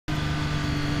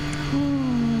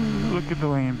get the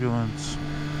ambulance.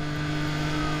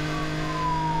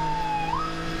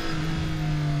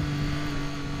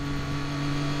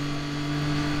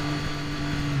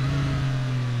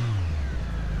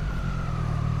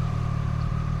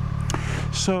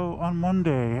 So on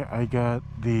Monday, I got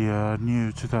the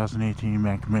new 2018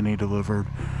 Mac Mini delivered.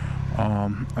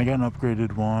 I got an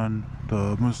upgraded one.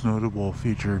 The most notable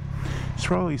feature, it's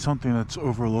probably something that's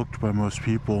overlooked by most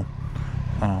people.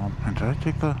 And did I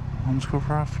take the home scroller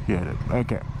off? Yeah, I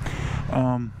did. Okay.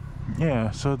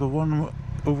 Yeah, so the one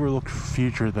overlooked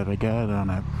feature that I got on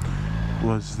it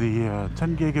was the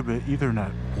 10 gigabit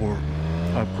Ethernet port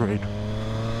upgrade.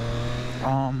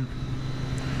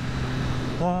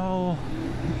 Well,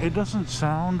 it doesn't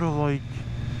sound like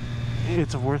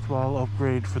it's a worthwhile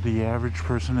upgrade for the average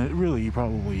person. It really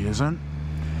probably isn't.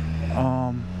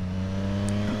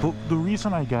 But the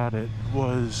reason I got it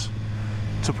was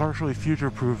to partially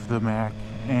future-proof the Mac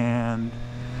and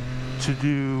to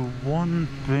do one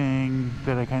thing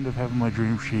that I kind of have in my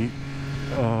dream sheet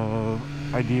of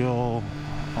ideal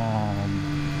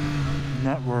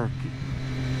network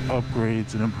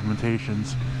upgrades and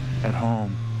implementations at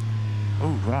home.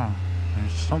 Oh wow,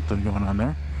 there's something going on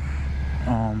there.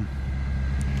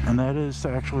 And that is to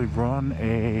actually run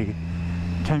a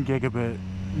 10 gigabit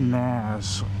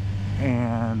NAS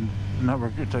and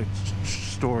network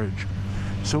storage.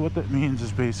 So what that means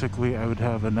is basically I would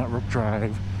have a network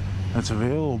drive that's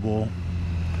available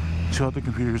to other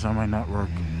computers on my network,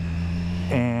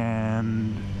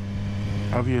 and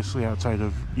obviously outside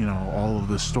of, you know, all of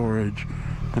the storage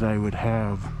that I would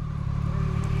have,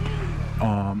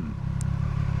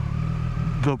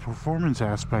 the performance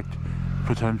aspect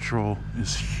potential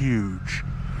is huge,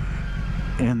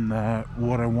 in that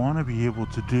what I want to be able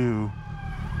to do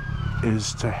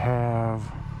is to have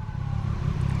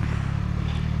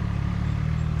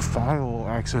file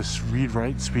access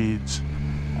read-write speeds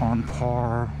on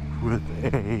par with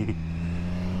a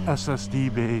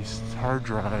SSD based hard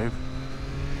drive.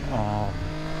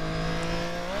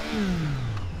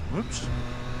 Whoops.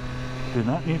 Did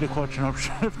not need a clutch and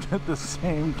upshift at the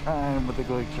same time with the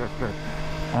quick shifter.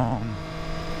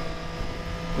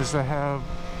 Is to have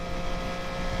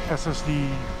SSD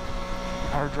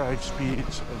hard drive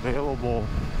speeds available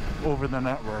over the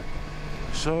network.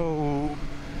 So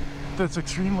that's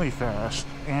extremely fast,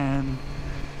 and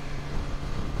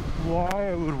why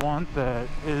I would want that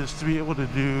is to be able to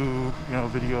do, you know,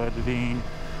 video editing,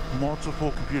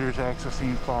 multiple computers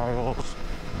accessing files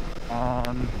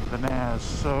on the NAS.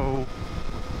 So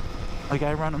like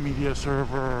I run a media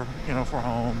server, you know, for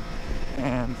home,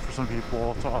 and for some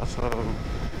people to also,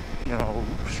 you know,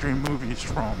 stream movies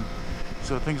from.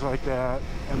 So things like that,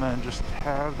 and then just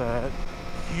have that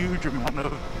huge amount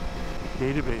of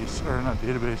database, or not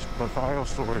database, but file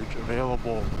storage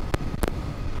available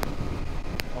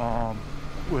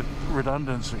with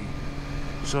redundancy.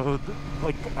 So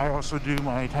like I also do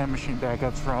my Time Machine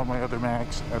backups for all my other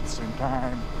Macs at the same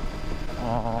time.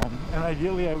 And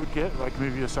ideally I would get like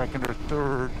maybe a second or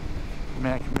third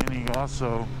Mac Mini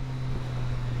also.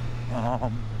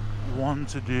 One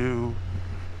to do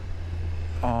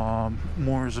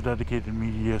more as a dedicated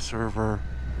media server,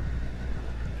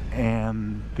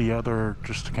 and the other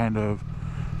just to kind of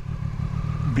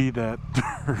be that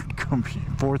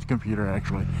fourth computer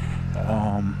actually,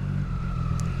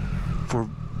 for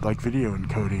like video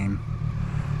encoding.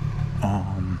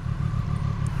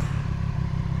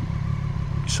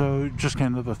 So just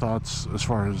kind of the thoughts as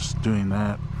far as doing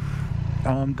that.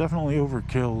 Definitely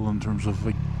overkill in terms of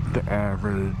like the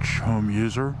average home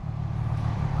user,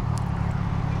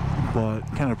 but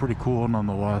kind of pretty cool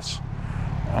nonetheless.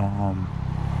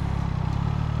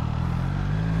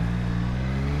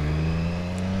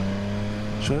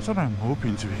 So that's what I'm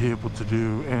hoping to be able to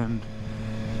do. And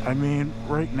I mean,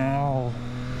 right now,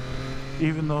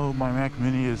 even though my Mac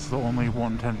Mini is the only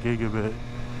 110 gigabit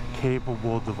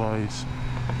capable device,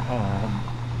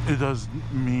 it does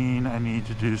mean I need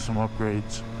to do some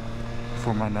upgrades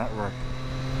for my network.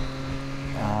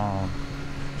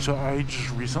 So I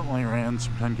just recently ran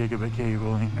some 10 gigabit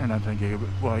cabling, or not 10 gigabit,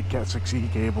 well, Cat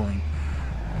 6e cabling,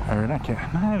 or not Cat,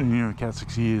 I don't even know Cat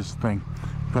 6e is the thing,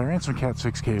 but I ran some Cat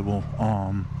 6 cable,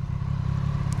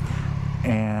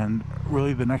 and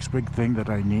really the next big thing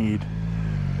that I need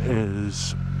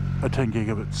is a 10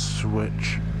 gigabit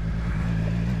switch.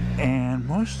 And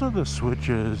most of the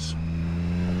switches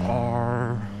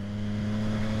are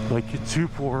like a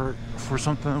 2-port for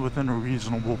something within a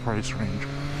reasonable price range.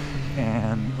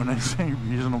 And when I say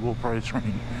reasonable price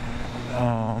range,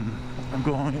 I'm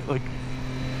going like,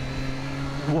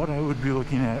 what I would be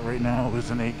looking at right now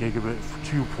is an 8 gigabit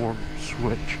 2-port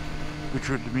switch which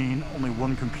would mean only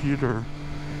one computer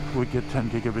would get 10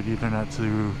 gigabit Ethernet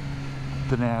to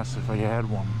the NAS if I had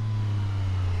one.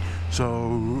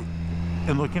 So,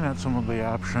 in looking at some of the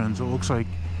options, it looks like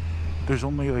there's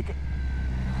only like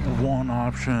one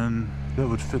option that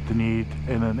would fit the need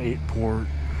in an 8-port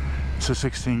to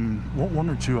 16, one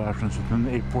or two options within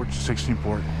the 8-port to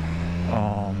 16-port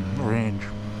range.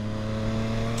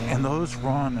 And those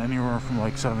run anywhere from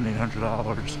like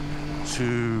 $700-800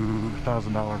 to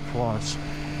 $1,000 plus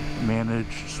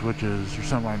managed switches or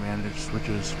semi-managed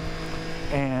switches.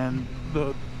 And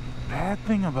the bad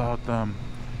thing about them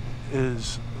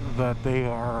is that they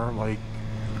are like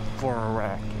for a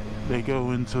rack. They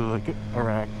go into like a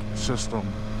rack system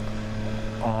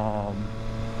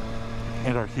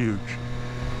and are huge.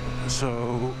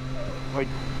 So like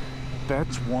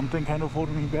that's one thing kind of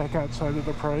holding me back outside of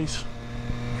the price.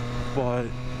 But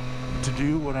to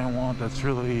do what I want, that's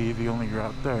really the only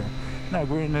route there. Now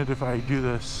granted, if I do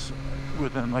this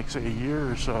within like say a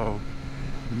year or so,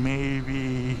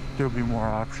 maybe there'll be more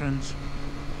options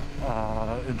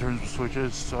in terms of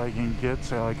switches, so I can get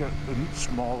say like a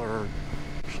smaller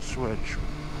switch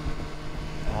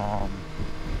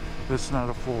that's not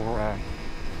a full rack.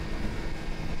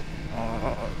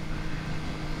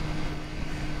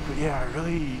 But yeah, I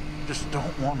really just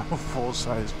don't want a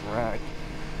full-sized rack,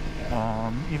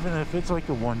 even if it's like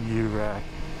a 1U rack,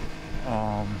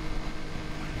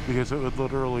 because it would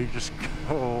literally just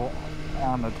go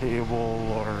on a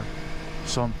table or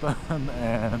something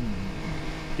and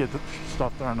get the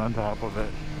stuff thrown on top of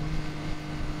it.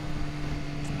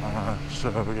 So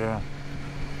yeah,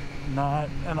 not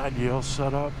an ideal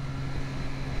setup.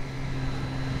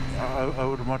 I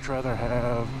would much rather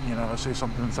have, you know, say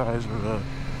something the size of a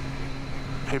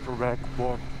paperback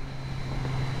book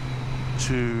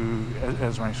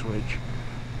as my switch.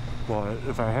 But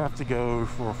if I have to go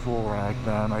for a full rack,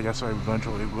 then I guess I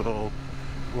eventually will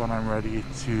when I'm ready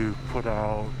to put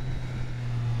out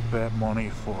that money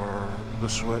for the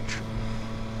switch.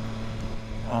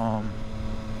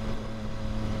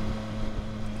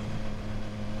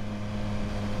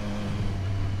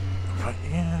 But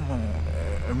yeah,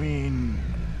 I mean,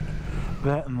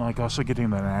 that and like also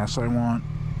getting the NAS I want.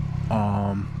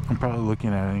 I'm probably looking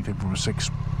at anything from a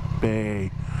 6-bay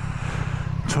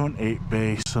to an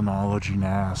 8-bay Synology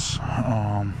NAS.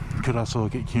 Could also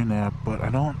look at QNAP, but I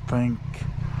don't think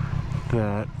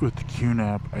that with the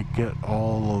QNAP I get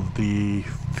all of the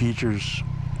features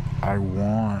I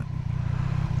want.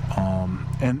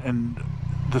 And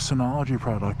the Synology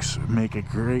products make a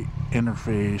great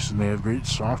interface, and they have great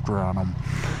software on them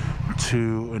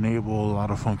to enable a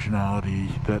lot of functionality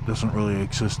that doesn't really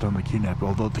exist on the QNAP,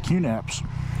 although the QNAPs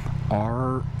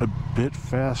are a bit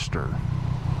faster.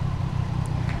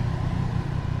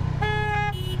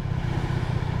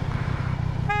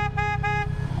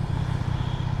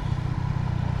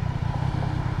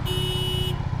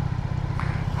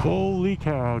 Holy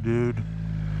cow, dude.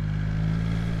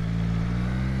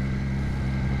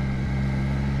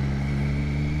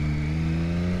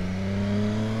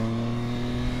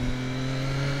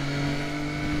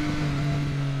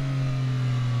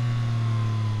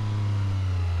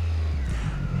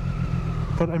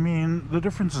 But I mean, the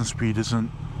difference in speed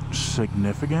isn't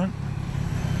significant.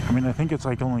 I mean, I think it's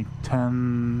like only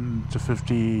 10 to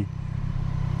 50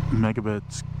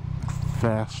 megabits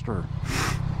faster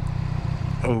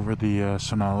over the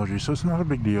Synology, so it's not a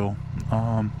big deal.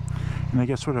 And I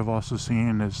guess what I've also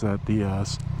seen is that the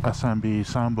SMB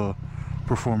Samba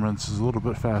performance is a little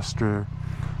bit faster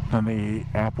than the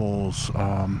Apple's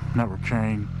network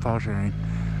sharing, file sharing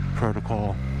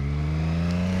protocol.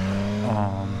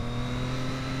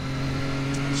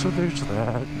 So there's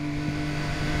that,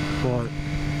 but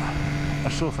I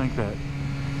still think that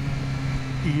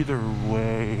either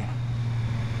way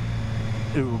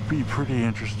it would be pretty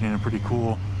interesting and pretty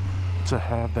cool to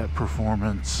have that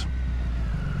performance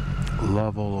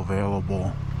level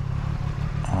available.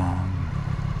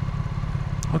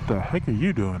 What the heck are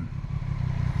you doing?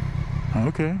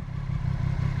 Okay.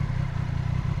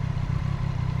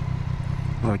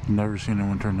 Like, never seen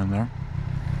anyone turn in there.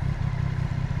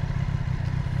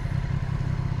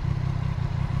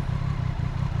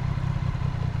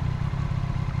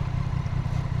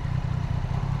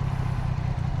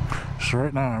 So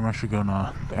right now I'm actually going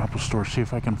to the Apple Store, see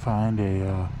if I can find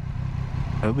a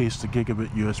at least a gigabit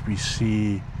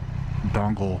USB-C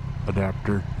dongle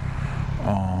adapter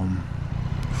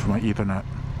for my Ethernet,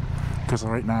 because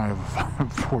right now I have a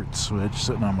 5-port switch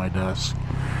sitting on my desk,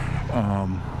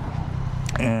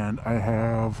 and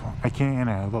I can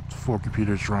have up to 4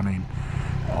 computers running,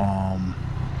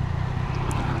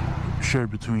 shared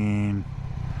between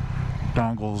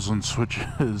dongles and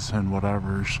switches and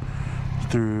whatevers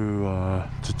through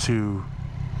to 2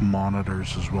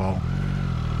 monitors as well.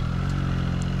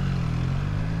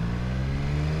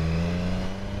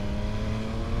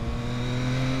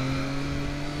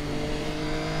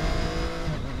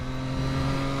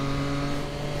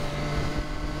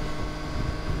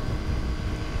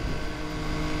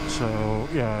 So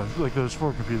yeah, like those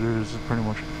 4 computers is pretty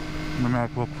much my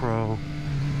MacBook Pro,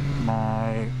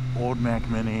 my old Mac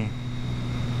Mini,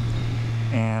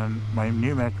 and my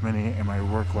new Mac Mini, and my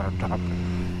work laptop.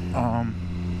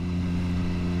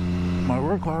 My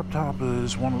work laptop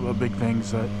is one of the big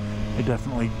things that I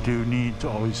definitely do need to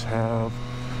always have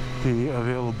the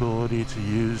availability to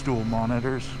use dual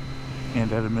monitors,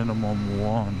 and at a minimum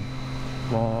 1.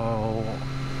 While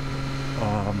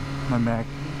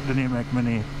the new Mac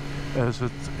Mini, as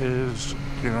it is,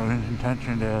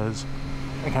 intentioned as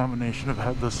a combination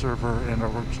of the server and a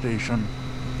workstation,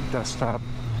 desktop.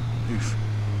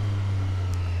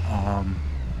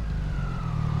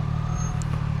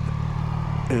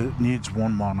 It needs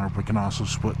 1 monitor, but can also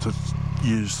split to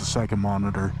use the second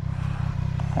monitor.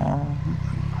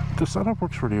 The setup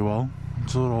works pretty well.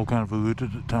 It's a little kind of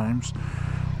eluded at times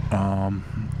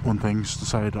when things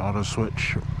decide to auto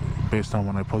switch based on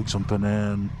when I plug something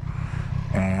in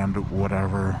and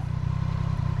whatever,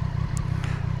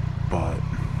 but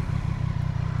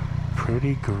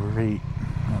pretty great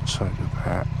outside of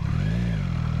that.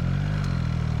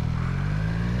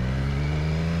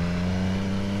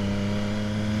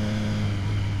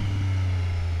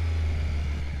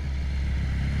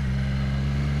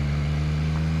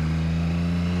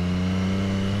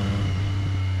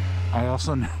 I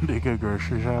also need to go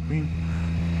grocery shopping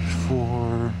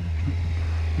for,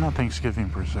 not Thanksgiving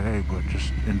per se, but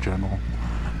just in general.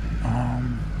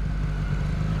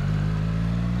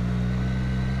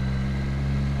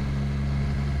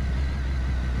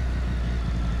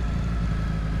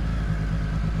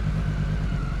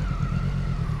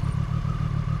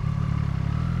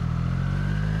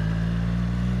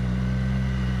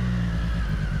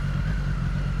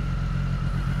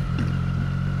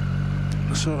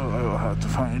 So I will have to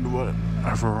find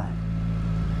whatever.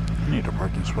 I need a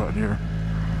parking spot here.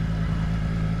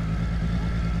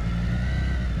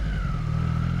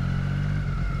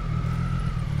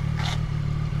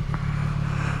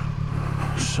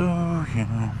 So,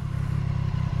 yeah,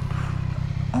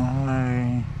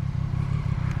 I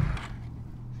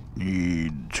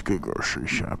need to go grocery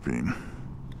shopping.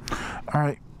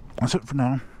 Alright, that's it for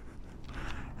now.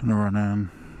 I'm gonna run in,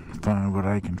 find what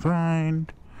I can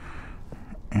find,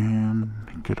 and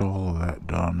get all of that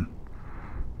done.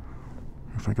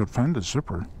 If I could find the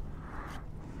zipper.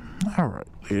 Alright,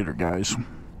 later guys.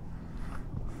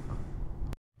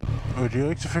 Would you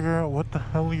like to figure out what the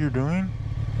hell you're doing?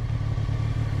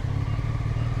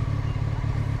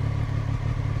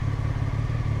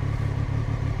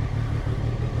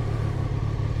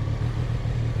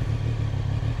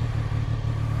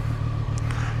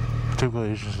 Typical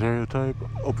Asian stereotype,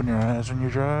 open your eyes when you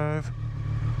drive.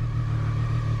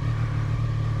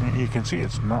 And you can see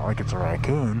it's not like it's a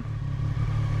raccoon.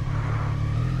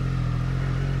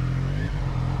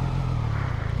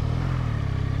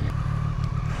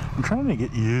 I'm trying to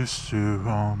get used to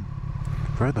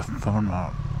where the phone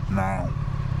mount now,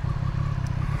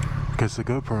 because the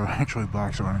GoPro actually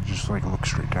blocks it when I just like look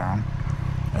straight down.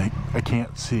 I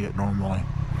can't see it normally.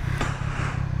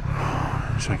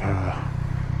 It's like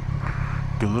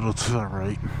get a little to the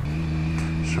right.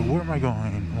 So where am I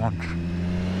going? Lunch.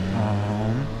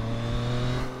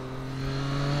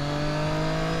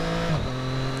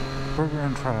 Burger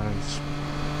and fries.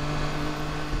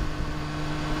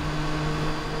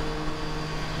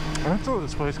 I went to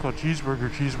this place called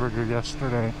Cheeseburger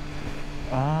yesterday.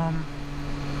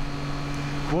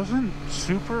 Wasn't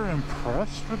super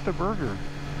impressed with the burger.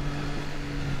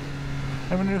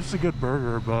 I mean, it was a good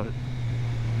burger, but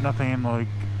nothing like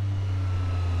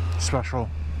special.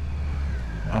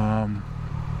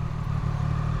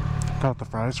 Thought the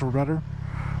fries were better,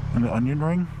 and the onion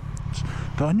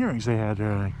rings they had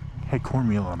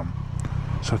cornmeal in them,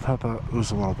 so I thought that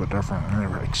was a little bit different, and they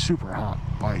were like super hot,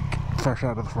 like fresh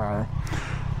out of the fryer,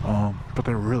 but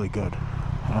they were really good.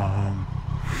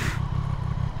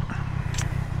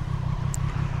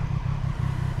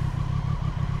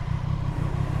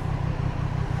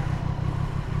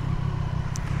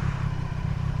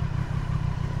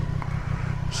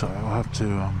 So I'll have to,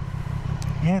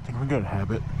 yeah, I think we're good at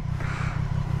Habit.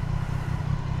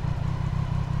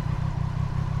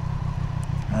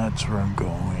 That's where I'm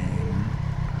going.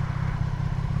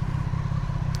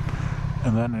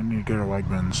 And then I need to go to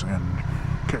Wegmans and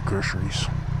get groceries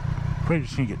Maybe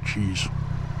just gonna get cheese.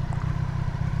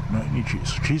 Might need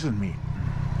cheese. Cheese and meat.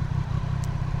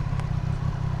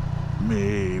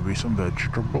 Maybe some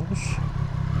vegetables.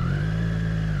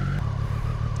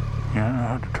 Yeah, I know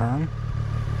how to turn.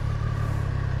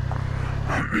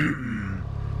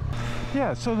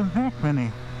 Yeah, so the Mac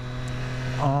Mini.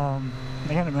 I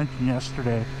had to mention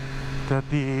yesterday that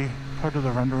the part of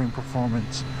the rendering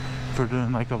performance for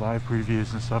doing like the live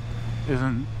previews and stuff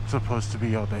isn't supposed to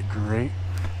be all that great.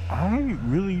 I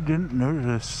really didn't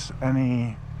notice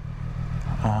any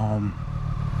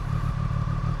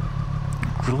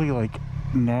really like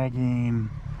nagging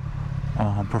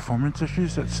performance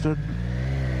issues that stood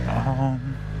out.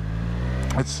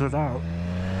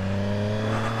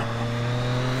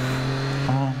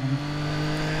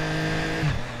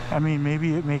 I mean,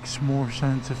 maybe it makes more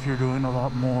sense if you're doing a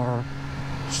lot more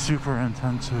super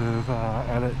intensive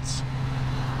edits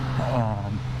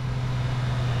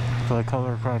for like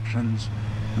color corrections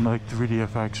and like 3D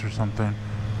effects or something,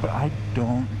 but I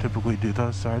don't typically do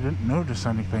those, so I didn't notice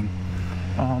anything.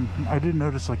 I did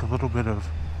notice like a little bit of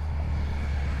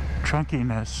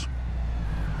chunkiness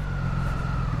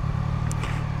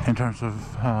in terms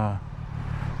of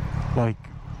like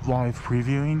live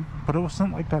previewing, but it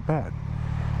wasn't like that bad.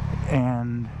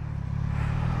 And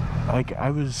like I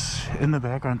was in the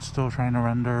background still trying to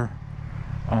render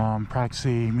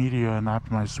proxy media and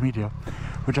optimized media,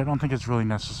 which I don't think is really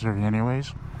necessary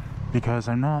anyways, because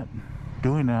I'm not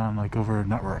doing it on like over a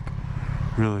network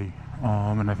really,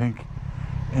 and I think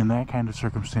in that kind of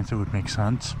circumstance it would make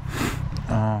sense,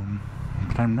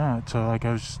 but I'm not. So like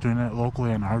I was just doing it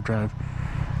locally on hard drive.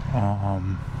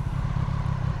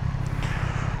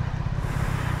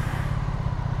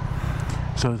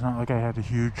 So it's not like I had a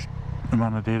huge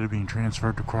amount of data being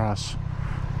transferred across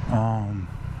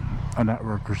a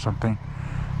network or something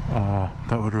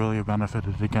that would really have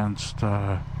benefited against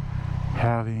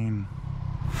having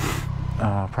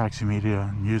proxy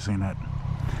media and using it.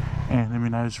 And I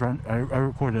mean, I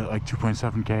recorded at like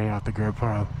 2.7K out the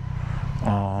GoPro,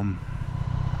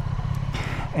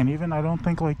 and even I don't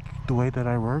think like the way that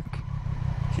I work,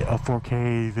 a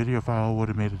 4K video file would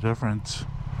have made a difference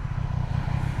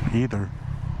either.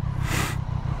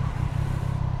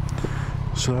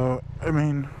 So, I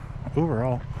mean,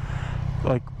 overall,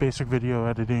 like basic video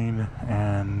editing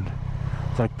and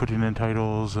like putting in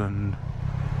titles and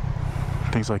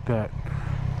things like that,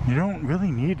 you don't really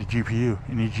need a GPU.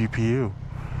 You need GPU,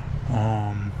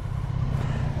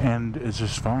 and it's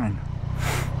just fine.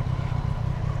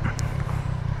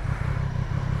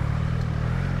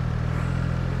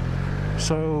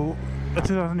 So, a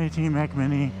 2018 Mac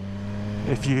Mini,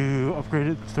 if you upgrade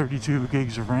it to 32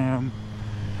 gigs of RAM,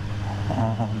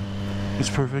 it's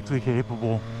perfectly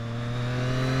capable,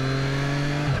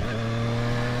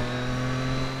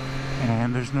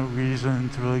 and there's no reason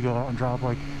to really go out and drop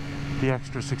like the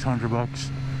extra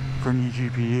 $600 for a new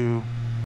GPU